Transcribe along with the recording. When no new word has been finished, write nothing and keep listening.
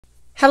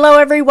Hello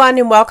everyone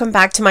and welcome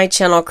back to my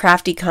channel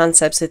Crafty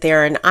Concepts with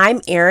Erin.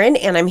 I'm Erin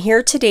and I'm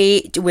here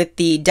today with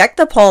the Deck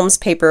the Palms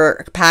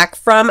paper pack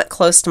from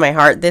Close to My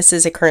Heart. This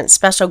is a current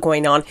special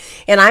going on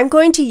and I'm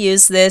going to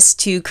use this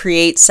to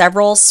create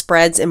several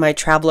spreads in my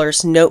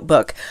traveler's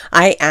notebook.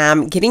 I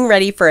am getting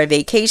ready for a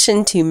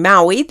vacation to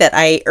Maui that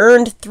I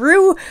earned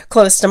through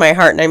Close to My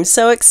Heart and I'm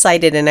so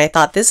excited, and I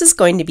thought this is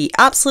going to be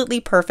absolutely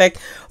perfect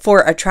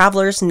for a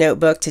traveler's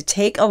notebook to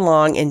take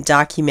along and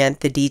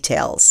document the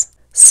details.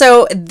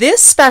 So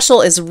this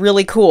special is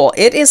really cool.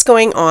 It is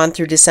going on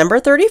through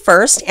December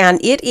 31st and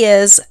it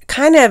is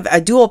kind of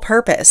a dual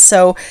purpose.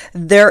 So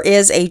there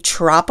is a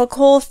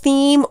tropical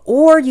theme,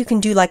 or you can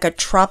do like a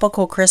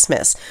tropical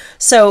Christmas.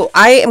 So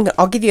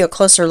I'll give you a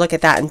closer look at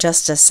that in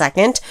just a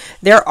second.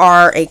 There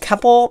are a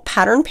couple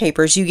pattern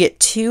papers. You get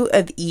two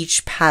of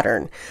each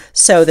pattern.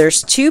 So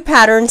there's two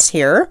patterns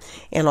here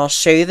and I'll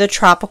show you the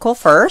tropical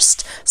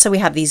first. So we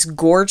have these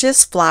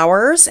gorgeous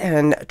flowers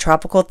and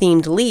tropical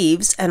themed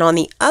leaves, and on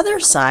the other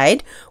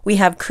side we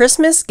have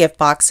Christmas gift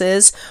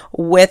boxes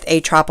with a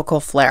tropical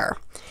flair.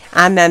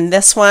 And then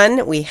this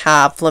one we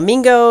have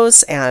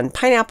flamingos and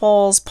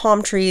pineapples,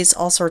 palm trees,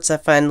 all sorts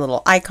of fun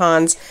little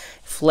icons.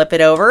 Flip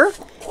it over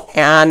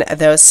and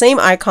those same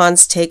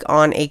icons take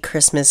on a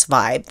Christmas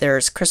vibe.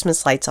 There's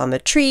Christmas lights on the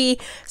tree,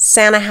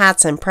 Santa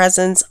hats and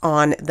presents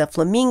on the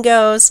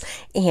flamingos,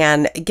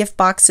 and gift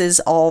boxes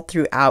all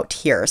throughout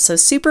here. So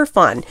super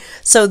fun.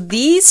 So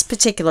these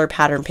particular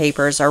pattern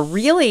papers are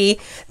really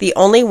the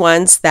only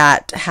ones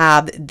that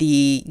have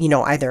the,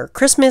 either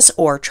Christmas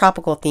or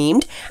tropical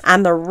themed,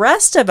 and the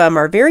rest of them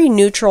are very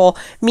neutral,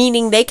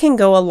 meaning they can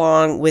go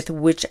along with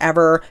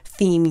whichever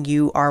theme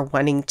you are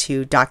wanting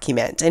to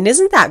document. And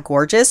isn't that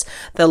gorgeous?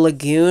 The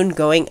lagoon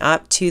going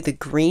up to the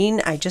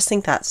green. I just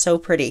think that's so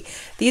pretty.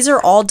 These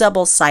are all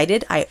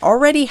double-sided. I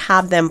already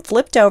have them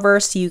flipped over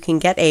so you can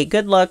get a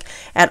good look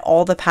at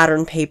all the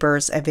pattern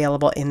papers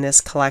available in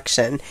this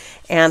collection.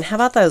 And how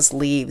about those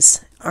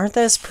leaves? Aren't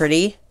those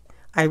pretty?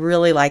 I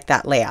really like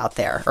that layout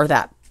there, or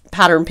that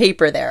pattern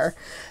paper there.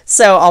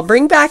 So I'll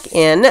bring back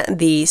in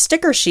the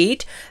sticker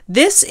sheet.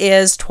 This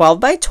is 12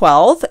 by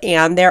 12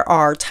 and there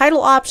are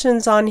title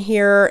options on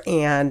here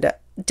and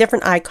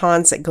different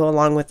icons that go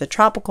along with the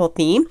tropical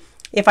theme.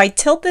 If I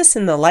tilt this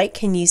in the light,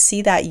 can you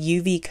see that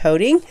UV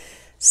coating?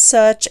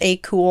 Such a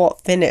cool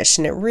finish,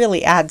 and it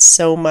really adds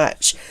so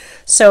much.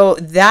 So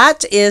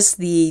that is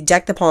the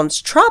Deck the Palms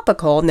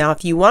Tropical. Now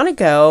if you want to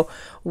go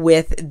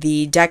with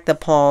the Deck the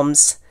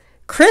Palms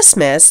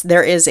Christmas,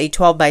 there is a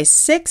 12 by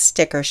 6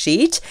 sticker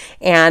sheet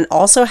and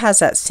also has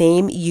that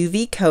same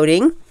UV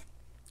coating,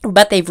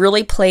 but they've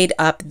really played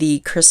up the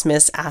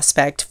Christmas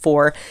aspect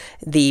for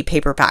the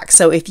paper pack.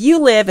 So if you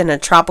live in a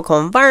tropical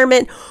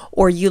environment,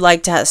 or you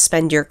like to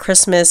spend your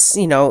Christmas,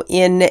 in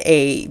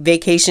a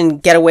vacation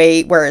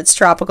getaway where it's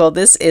tropical,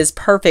 this is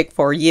perfect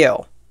for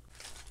you.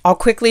 I'll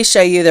quickly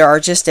show you, there are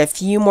just a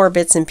few more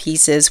bits and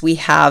pieces. We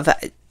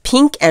have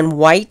pink and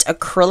white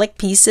acrylic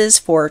pieces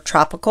for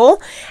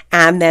tropical,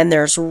 and then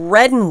there's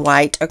red and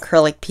white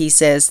acrylic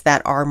pieces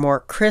that are more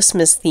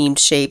Christmas themed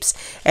shapes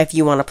if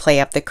you want to play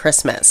up the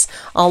Christmas.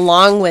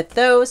 Along with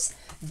those,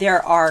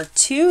 there are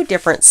two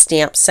different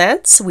stamp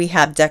sets. We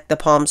have Deck the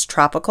Palms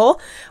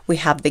Tropical, we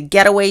have the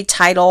Getaway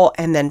title,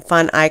 and then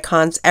fun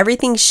icons.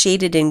 Everything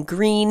shaded in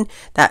green,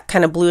 that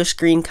kind of bluish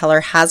green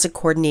color, has a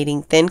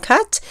coordinating thin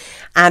cut.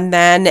 And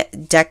then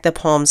Deck the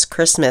Palms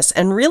Christmas.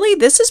 And really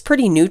this is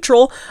pretty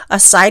neutral.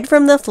 Aside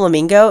from the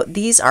flamingo,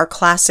 these are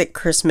classic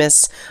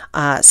Christmas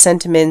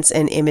sentiments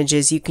and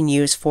images you can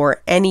use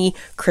for any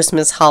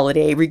Christmas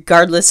holiday,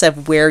 regardless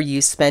of where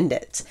you spend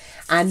it.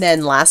 And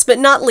then last but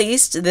not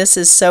least, this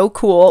is so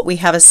cool. We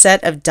have a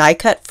set of die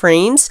cut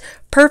frames,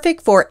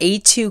 perfect for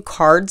A2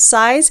 card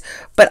size,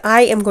 but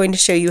I am going to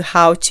show you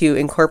how to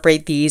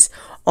incorporate these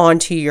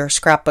onto your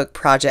scrapbook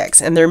projects,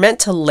 and they're meant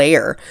to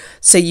layer.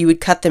 So you would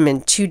cut them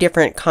in two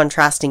different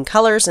contrasting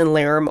colors and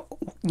layer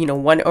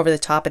them, one over the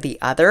top of the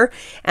other,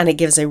 and it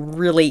gives a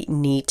really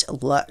neat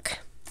look.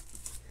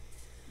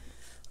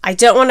 I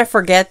don't want to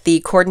forget the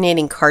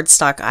coordinating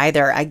cardstock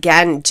either.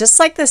 Again, just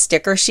like the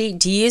sticker sheet,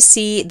 do you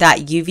see that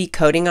UV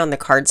coating on the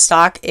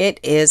cardstock? It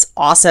is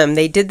awesome.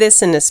 They did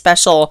this in a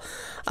special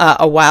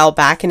a while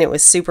back and it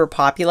was super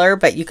popular,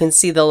 but you can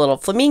see the little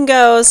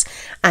flamingos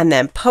and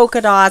then polka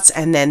dots,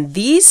 and then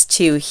these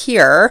two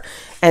here,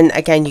 and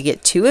again you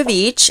get two of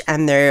each,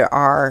 and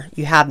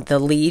you have the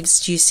leaves.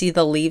 Do you see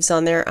the leaves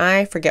on there?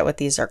 I forget what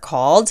these are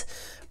called,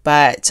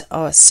 but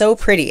oh, so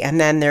pretty.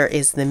 And then there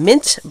is the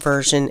mint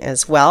version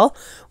as well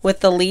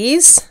with the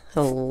leaves,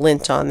 a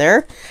lint on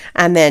there,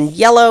 and then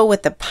yellow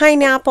with the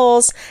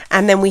pineapples,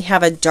 and then we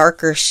have a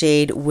darker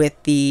shade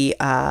with the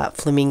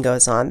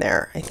flamingos on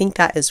there. I think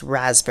that is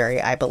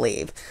raspberry, I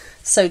believe.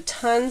 So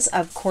tons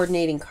of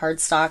coordinating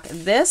cardstock.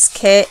 This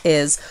kit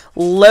is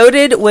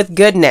loaded with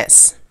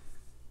goodness.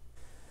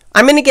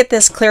 I'm going to get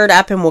this cleared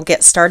up and we'll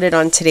get started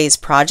on today's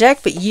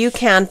project, but you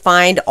can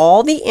find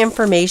all the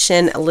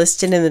information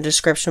listed in the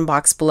description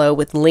box below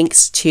with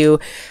links to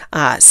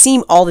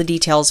see all the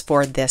details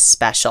for this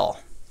special.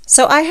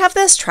 So I have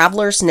this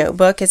traveler's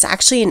notebook. It's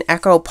actually an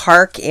Echo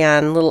Park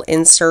and little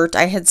insert.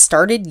 I had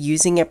started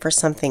using it for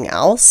something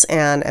else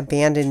and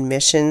abandoned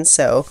mission,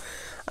 so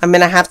I'm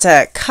going to have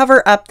to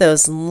cover up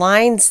those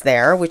lines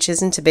there, which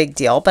isn't a big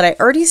deal, but I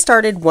already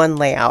started one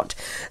layout.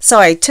 So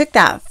I took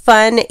that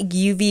fun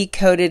UV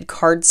coated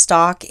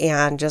cardstock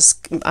and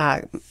just,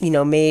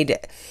 made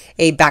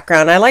a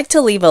background. I like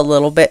to leave a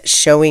little bit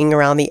showing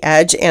around the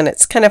edge, and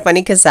it's kind of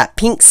funny because that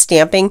pink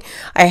stamping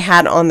I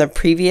had on the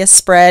previous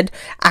spread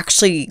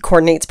actually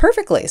coordinates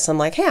perfectly. So I'm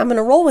like, hey, I'm going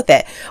to roll with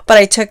it. But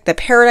I took the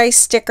paradise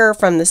sticker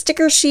from the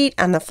sticker sheet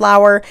and the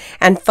flower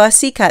and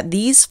fussy cut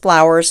these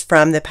flowers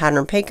from the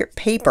pattern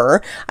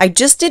paper. I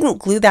just didn't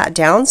glue that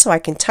down so I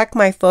can tuck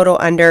my photo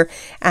under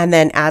and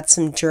then add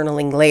some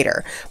journaling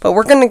later. But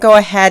we're going to go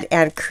ahead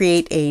and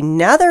create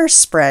another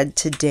spread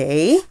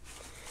today.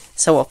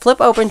 So we'll flip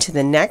open to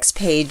the next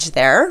page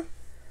there.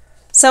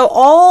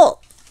 So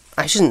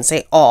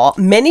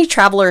many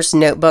travelers'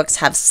 notebooks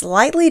have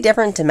slightly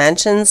different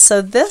dimensions.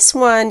 So this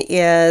one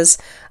is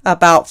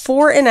about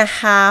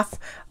 4.5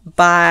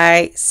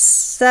 by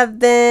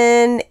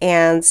 7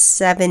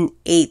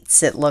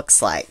 7/8 it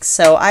looks like.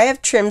 So I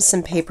have trimmed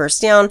some papers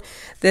down.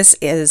 This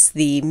is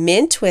the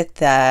mint with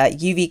the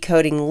UV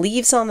coating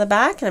leaves on the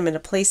back, and I'm going to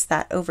place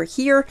that over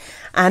here.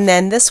 And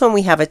then this one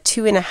we have a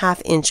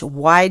 2.5 inch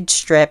wide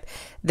strip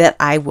that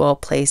I will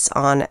place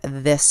on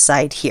this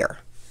side here.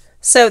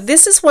 So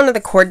this is one of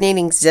the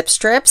coordinating zip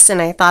strips, and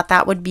I thought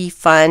that would be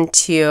fun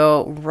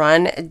to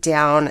run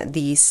down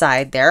the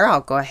side there.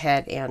 I'll go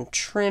ahead and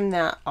trim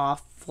that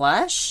off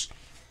flush,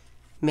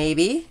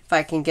 maybe, if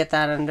I can get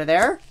that under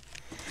there.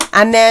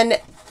 And then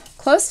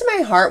close to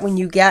my heart, when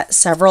you get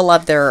several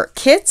of their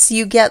kits,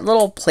 you get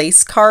little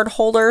place card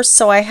holders.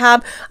 So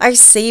I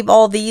save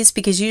all these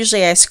because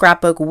usually I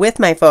scrapbook with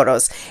my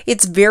photos.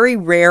 It's very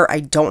rare I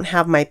don't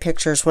have my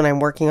pictures when I'm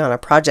working on a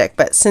project,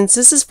 but since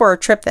this is for a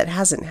trip that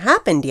hasn't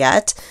happened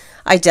yet,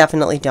 I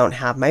definitely don't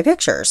have my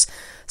pictures.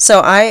 So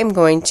I am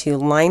going to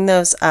line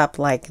those up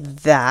like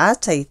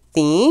that, I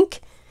think,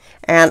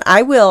 and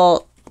I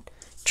will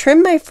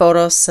trim my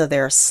photos so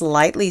they're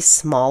slightly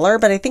smaller,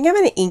 but I think I'm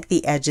going to ink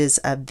the edges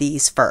of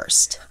these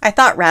first. I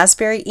thought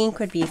raspberry ink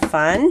would be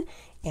fun,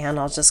 and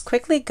I'll just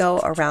quickly go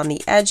around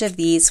the edge of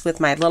these with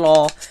my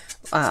little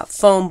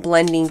foam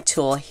blending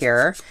tool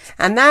here.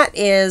 And that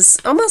is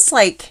almost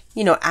like,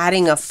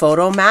 adding a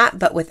photo mat,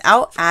 but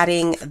without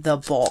adding the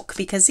bulk,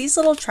 because these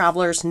little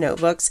traveler's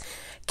notebooks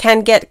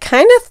can get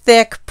kind of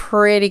thick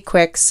pretty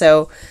quick,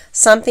 so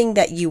something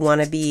that you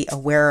want to be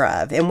aware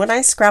of. And when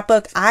I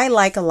scrapbook, I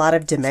like a lot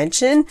of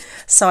dimension,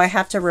 so I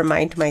have to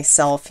remind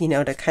myself,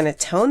 to kind of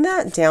tone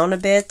that down a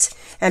bit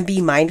and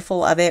be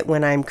mindful of it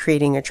when I'm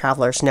creating a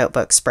traveler's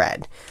notebook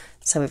spread.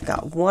 So we've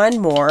got one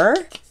more,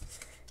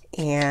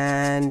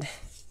 and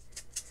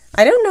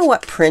I don't know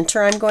what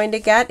printer I'm going to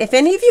get. If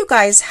any of you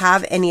guys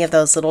have any of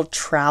those little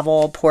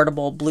travel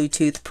portable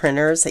Bluetooth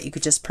printers that you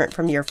could just print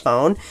from your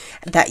phone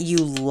that you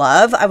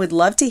love, I would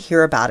love to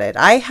hear about it.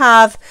 I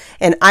have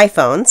an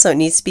iPhone, so it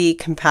needs to be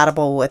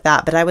compatible with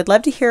that, but I would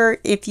love to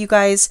hear if you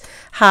guys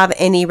have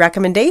any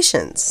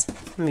recommendations.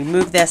 Let me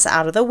move this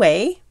out of the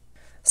way.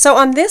 So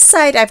on this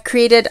side, I've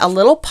created a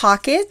little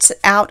pocket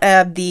out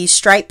of the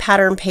stripe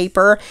pattern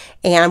paper,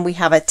 and we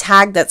have a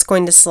tag that's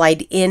going to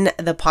slide in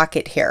the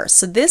pocket here.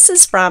 So this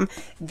is from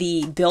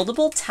the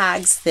Buildable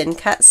Tags thin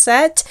cut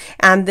set,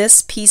 and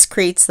this piece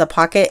creates the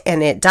pocket,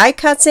 and it die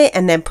cuts it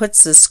and then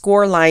puts the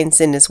score lines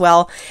in as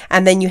well.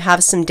 And then you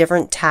have some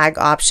different tag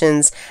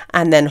options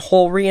and then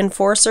hole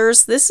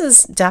reinforcers. This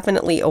is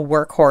definitely a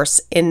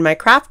workhorse in my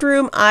craft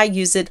room. I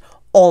use it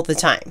all the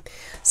time.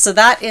 So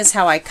that is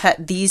how I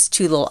cut these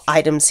two little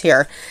items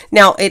here.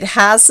 Now it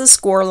has the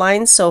score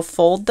lines, so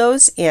fold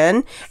those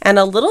in. And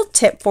a little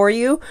tip for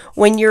you,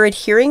 when you're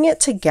adhering it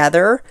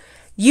together,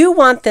 you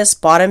want this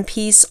bottom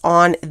piece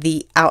on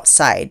the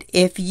outside.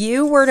 If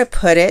you were to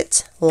put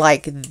it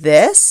like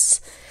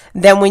this,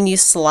 then when you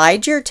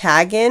slide your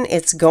tag in,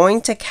 it's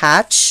going to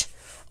catch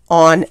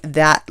on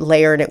that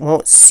layer and it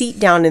won't seat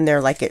down in there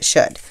like it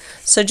should.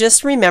 So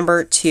just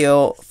remember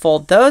to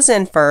fold those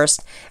in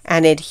first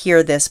and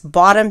adhere this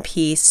bottom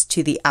piece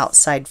to the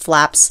outside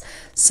flaps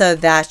so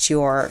that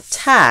your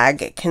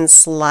tag can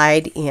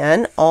slide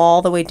in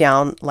all the way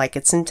down like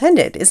it's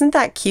intended. Isn't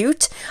that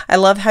cute? I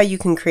love how you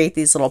can create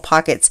these little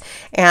pockets,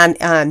 and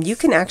you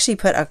can actually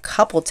put a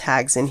couple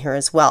tags in here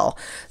as well.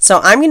 So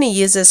I'm going to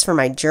use this for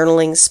my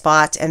journaling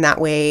spot, and that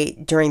way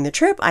during the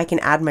trip I can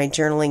add my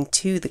journaling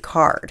to the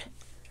card.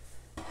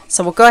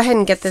 So we'll go ahead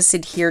and get this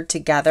adhered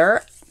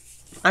together.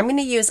 I'm going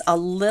to use a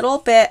little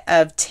bit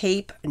of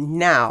tape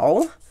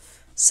now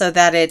so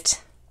that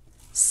it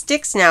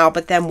sticks now,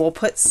 but then we'll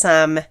put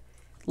some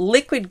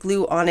liquid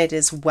glue on it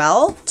as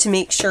well to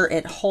make sure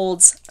it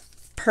holds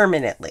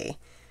permanently.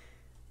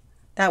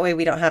 That way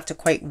we don't have to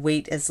quite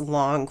wait as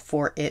long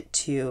for it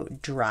to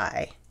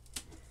dry.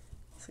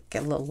 So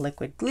get a little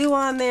liquid glue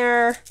on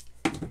there.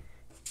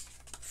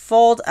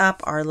 Fold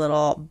up our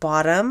little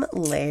bottom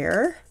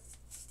layer.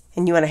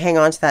 And you want to hang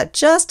on to that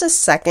just a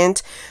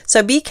second.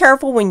 So be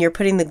careful when you're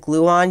putting the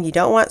glue on. You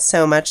don't want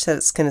so much that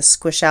it's going to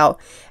squish out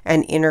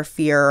and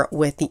interfere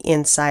with the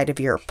inside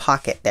of your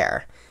pocket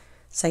there.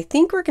 So I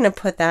think we're going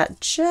to put that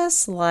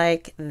just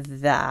like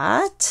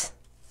that,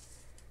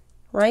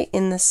 right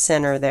in the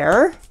center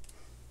there.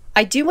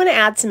 I do want to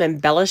add some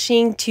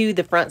embellishing to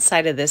the front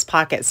side of this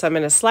pocket. So I'm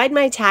going to slide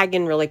my tag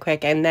in really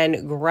quick and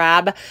then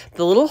grab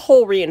the little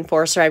hole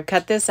reinforcer. I've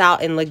cut this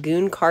out in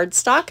Lagoon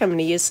cardstock. I'm going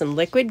to use some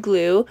liquid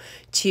glue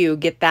to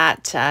get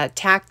that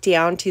tacked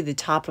down to the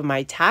top of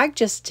my tag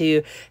just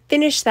to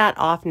finish that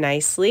off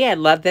nicely. I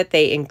love that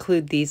they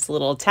include these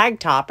little tag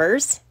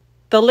toppers.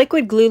 The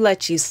liquid glue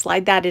lets you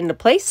slide that into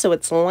place so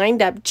it's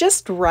lined up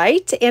just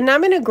right. And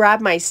I'm going to grab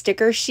my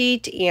sticker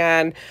sheet,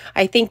 and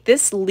I think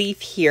this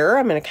leaf here,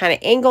 I'm going to kind of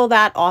angle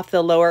that off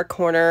the lower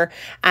corner,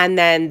 and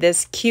then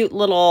this cute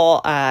little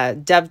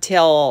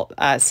dovetail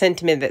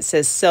sentiment that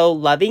says "so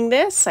loving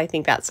this." I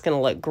think that's going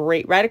to look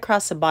great right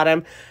across the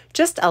bottom.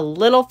 Just a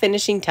little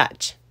finishing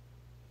touch.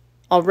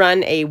 I'll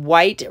run a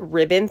white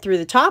ribbon through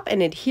the top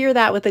and adhere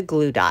that with a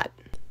glue dot.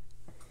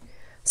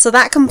 So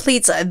that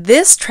completes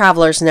this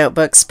traveler's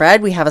notebook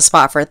spread. We have a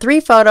spot for 3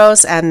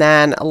 photos and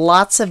then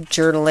lots of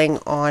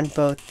journaling on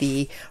both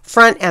the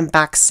front and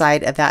back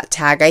side of that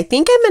tag. I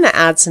think I'm going to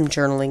add some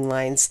journaling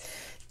lines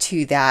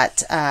to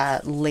that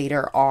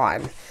later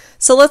on.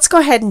 So let's go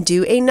ahead and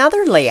do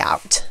another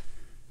layout.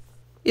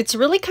 It's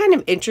really kind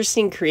of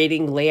interesting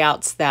creating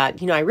layouts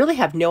that, I really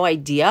have no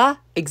idea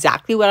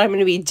exactly what I'm going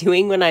to be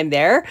doing when I'm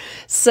there.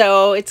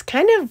 So it's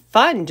kind of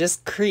fun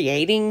just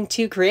creating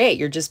to create.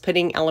 You're just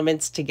putting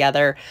elements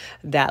together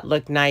that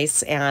look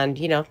nice and,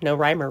 no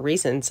rhyme or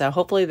reason. So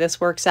hopefully this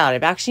works out.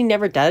 I've actually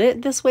never done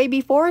it this way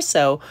before,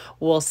 so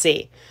we'll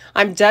see.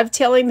 I'm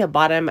dovetailing the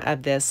bottom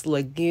of this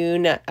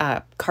Lagoon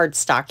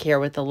cardstock here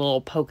with the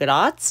little polka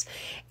dots,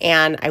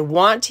 and I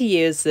want to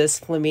use this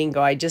flamingo.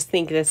 I just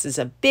think this is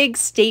a big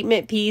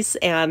statement piece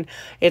and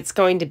it's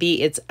going to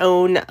be its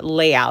own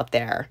layout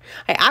there.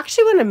 I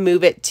actually want to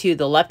move it to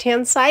the left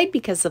hand side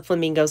because the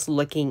flamingo's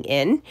looking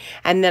in,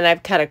 and then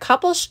I've cut a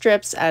couple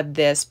strips of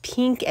this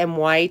pink and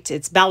white,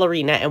 it's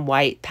ballerina and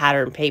white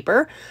pattern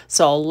paper,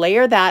 so I'll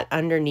layer that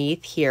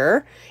underneath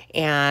here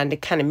and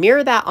kind of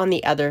mirror that on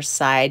the other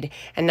side.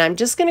 And I'm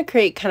just going to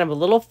create kind of a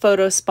little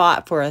photo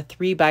spot for a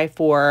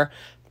 3x4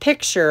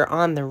 picture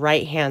on the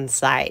right hand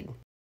side.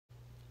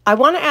 I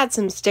want to add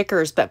some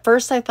stickers, but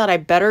first I thought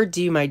I'd better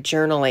do my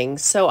journaling.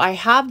 So I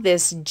have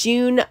this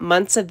June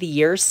months of the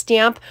year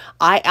stamp.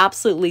 I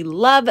absolutely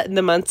love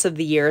the months of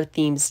the year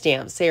theme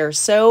stamps. They are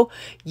so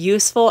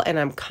useful and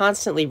I'm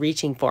constantly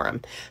reaching for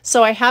them.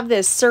 So I have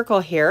this circle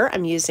here.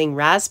 I'm using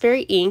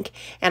raspberry ink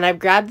and I've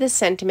grabbed the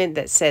sentiment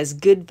that says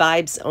good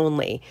vibes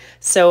only.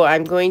 So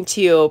I'm going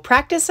to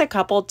practice a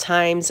couple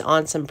times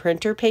on some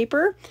printer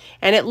paper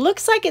and it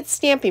looks like it's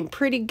stamping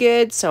pretty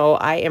good. So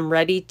I am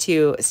ready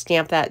to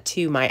stamp that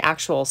to my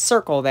actual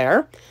circle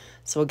there.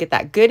 So we'll get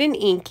that good and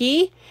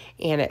inky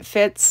and it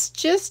fits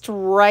just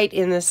right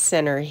in the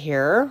center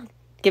here.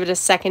 Give it a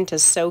second to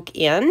soak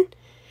in.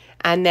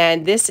 And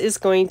then this is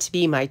going to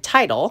be my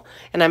title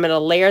and I'm going to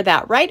layer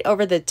that right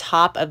over the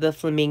top of the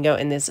flamingo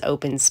in this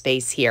open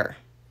space here.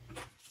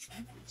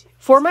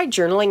 For my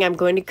journaling, I'm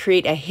going to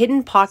create a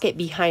hidden pocket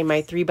behind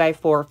my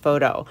 3x4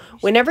 photo.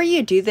 Whenever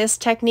you do this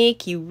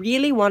technique, you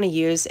really want to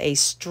use a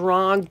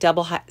strong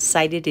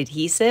double-sided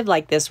adhesive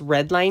like this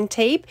red line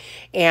tape.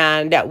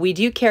 And we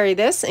do carry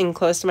this in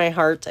close to my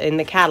heart in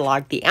the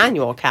catalog, the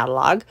annual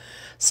catalog.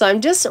 So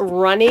I'm just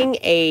running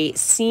a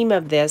seam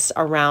of this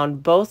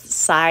around both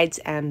sides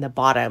and the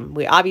bottom.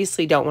 We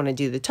obviously don't want to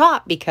do the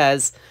top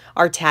because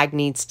our tag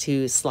needs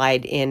to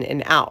slide in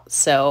and out.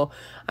 So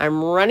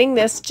I'm running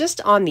this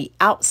just on the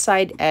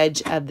outside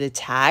edge of the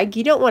tag.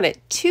 You don't want it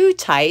too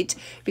tight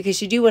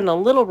because you do want a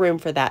little room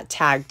for that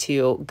tag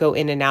to go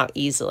in and out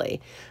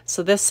easily.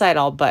 So this side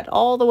I'll butt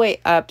all the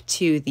way up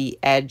to the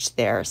edge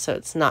there so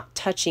it's not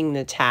touching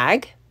the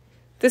tag.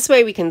 This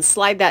way we can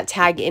slide that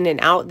tag in and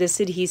out.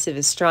 This adhesive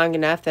is strong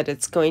enough that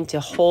it's going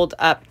to hold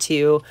up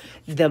to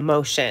the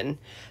motion.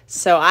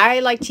 So I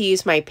like to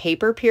use my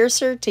paper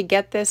piercer to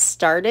get this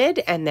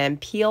started and then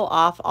peel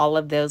off all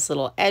of those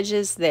little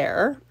edges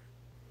there.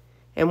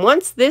 And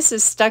once this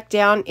is stuck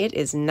down, it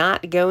is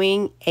not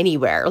going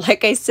anywhere.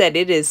 Like I said,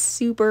 it is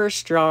super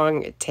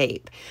strong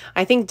tape.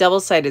 I think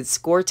double-sided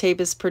score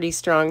tape is pretty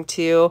strong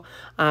too.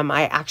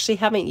 I actually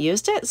haven't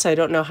used it, so I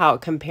don't know how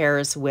it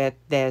compares with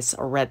this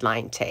red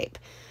line tape.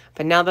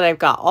 But now that I've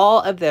got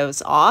all of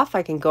those off,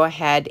 I can go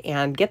ahead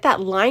and get that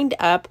lined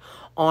up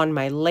on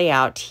my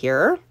layout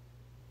here.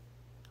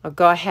 I'll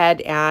go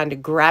ahead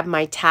and grab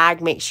my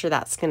tag, make sure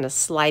that's going to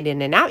slide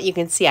in and out. You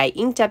can see I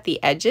inked up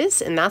the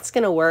edges and that's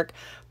going to work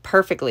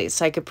perfectly.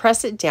 So I could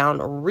press it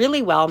down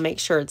really well, make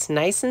sure it's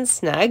nice and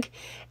snug,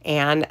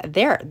 and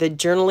there, the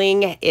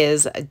journaling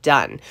is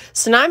done.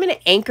 So now I'm going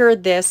to anchor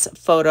this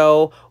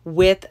photo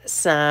with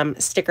some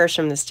stickers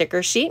from the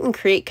sticker sheet and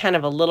create kind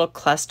of a little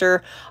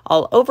cluster.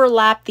 I'll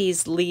overlap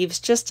these leaves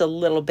just a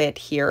little bit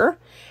here.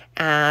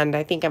 And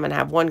I think I'm going to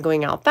have one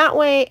going out that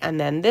way and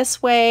then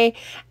this way,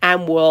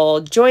 and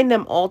we'll join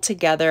them all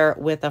together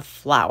with a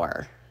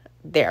flower.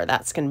 There,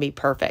 that's going to be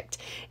perfect.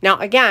 Now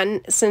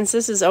again, since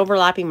this is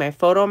overlapping my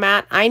photo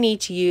mat, I need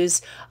to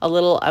use a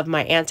little of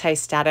my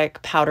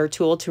anti-static powder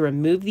tool to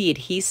remove the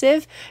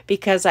adhesive,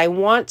 because I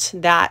want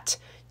that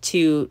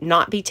to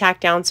not be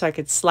tacked down so I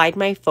could slide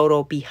my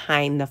photo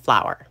behind the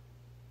flower.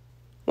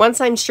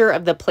 Once I'm sure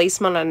of the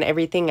placement on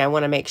everything, I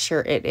want to make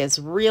sure it is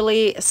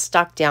really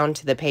stuck down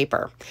to the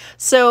paper.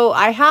 So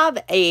I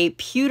have a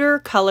pewter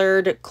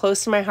colored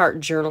close to my heart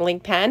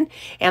journaling pen,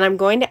 and I'm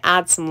going to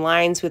add some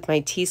lines with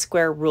my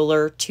T-square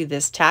ruler to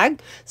this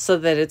tag so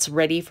that it's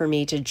ready for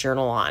me to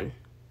journal on.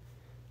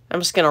 I'm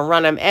just going to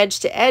run them edge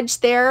to edge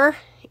there,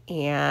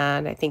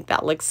 and I think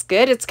that looks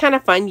good. It's kind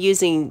of fun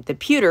using the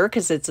pewter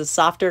because it's a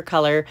softer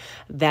color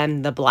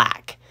than the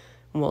black.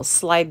 We'll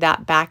slide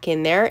that back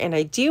in there, and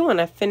I do want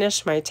to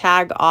finish my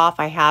tag off.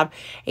 I have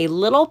a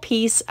little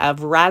piece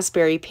of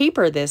raspberry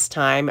paper this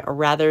time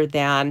rather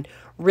than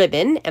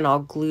ribbon, and I'll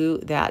glue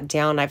that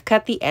down. I've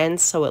cut the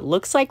ends so it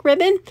looks like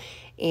ribbon,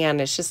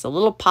 and it's just a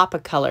little pop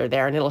of color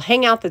there, and it'll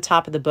hang out the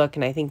top of the book,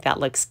 and I think that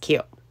looks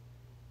cute.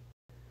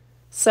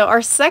 So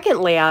our second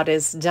layout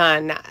is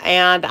done,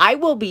 and I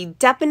will be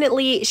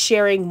definitely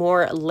sharing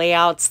more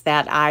layouts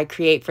that I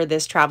create for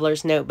this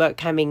traveler's notebook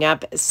coming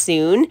up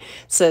soon.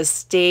 So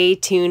stay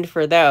tuned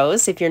for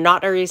those. If you're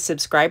not already a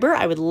subscriber,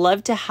 I would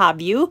love to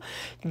have you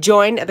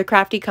join the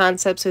Crafty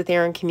Concepts with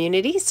Erin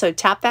community. So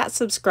tap that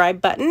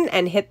subscribe button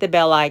and hit the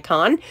bell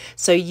icon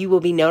so you will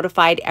be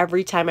notified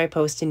every time I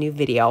post a new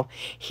video.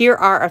 Here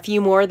are a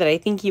few more that I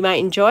think you might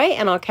enjoy,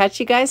 and I'll catch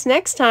you guys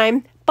next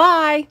time.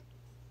 Bye!